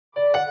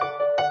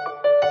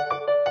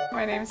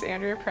my name is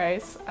Andrea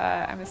Price.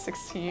 I'm a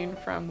 16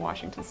 from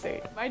Washington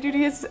State. My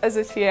duties as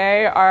a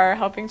TA are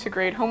helping to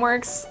grade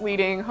homeworks,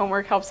 leading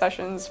homework help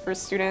sessions for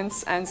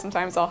students, and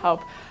sometimes I'll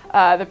help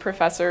the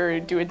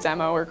professor do a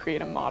demo or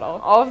create a model.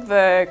 All of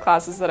the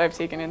classes that I've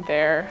taken in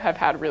there have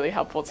had really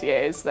helpful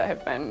TAs that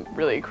have been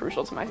really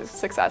crucial to my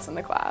success in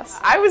the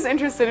class. I was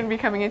interested in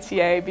becoming a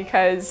TA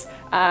because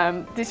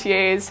the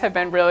TAs have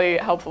been really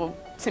helpful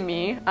to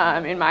me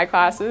in my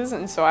classes,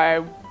 and so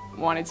I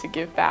wanted to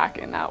give back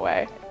in that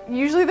way.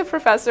 Usually the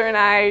professor and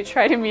I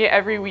try to meet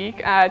every week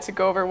to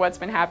go over what's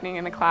been happening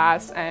in the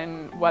class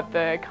and what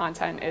the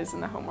content is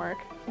in the homework.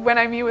 When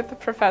I meet with the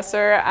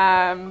professor,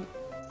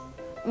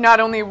 not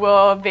only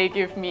will they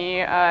give me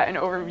an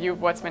overview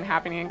of what's been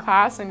happening in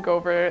class and go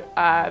over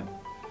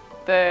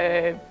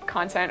the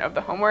content of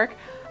the homework,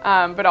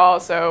 but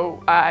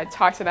also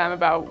talk to them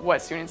about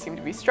what students seem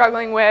to be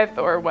struggling with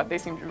or what they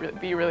seem to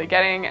be really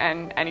getting,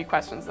 and any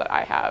questions that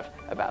I have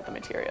about the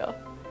material.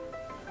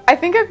 I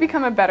think I've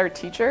become a better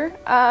teacher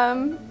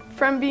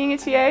from being a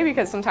TA,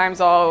 because sometimes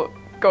I'll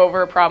go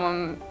over a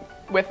problem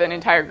with an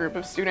entire group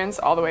of students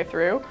all the way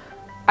through.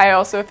 I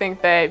also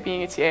think that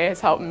being a TA has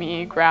helped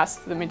me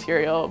grasp the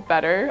material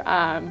better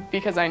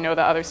because I know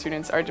that other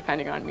students are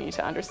depending on me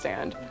to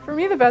understand. For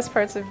me, the best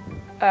parts of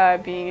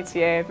being a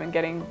TA have been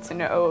getting to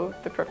know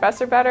the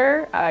professor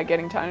better,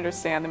 getting to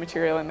understand the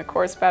material in the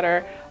course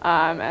better,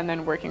 and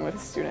then working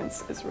with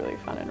students is really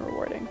fun and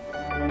rewarding.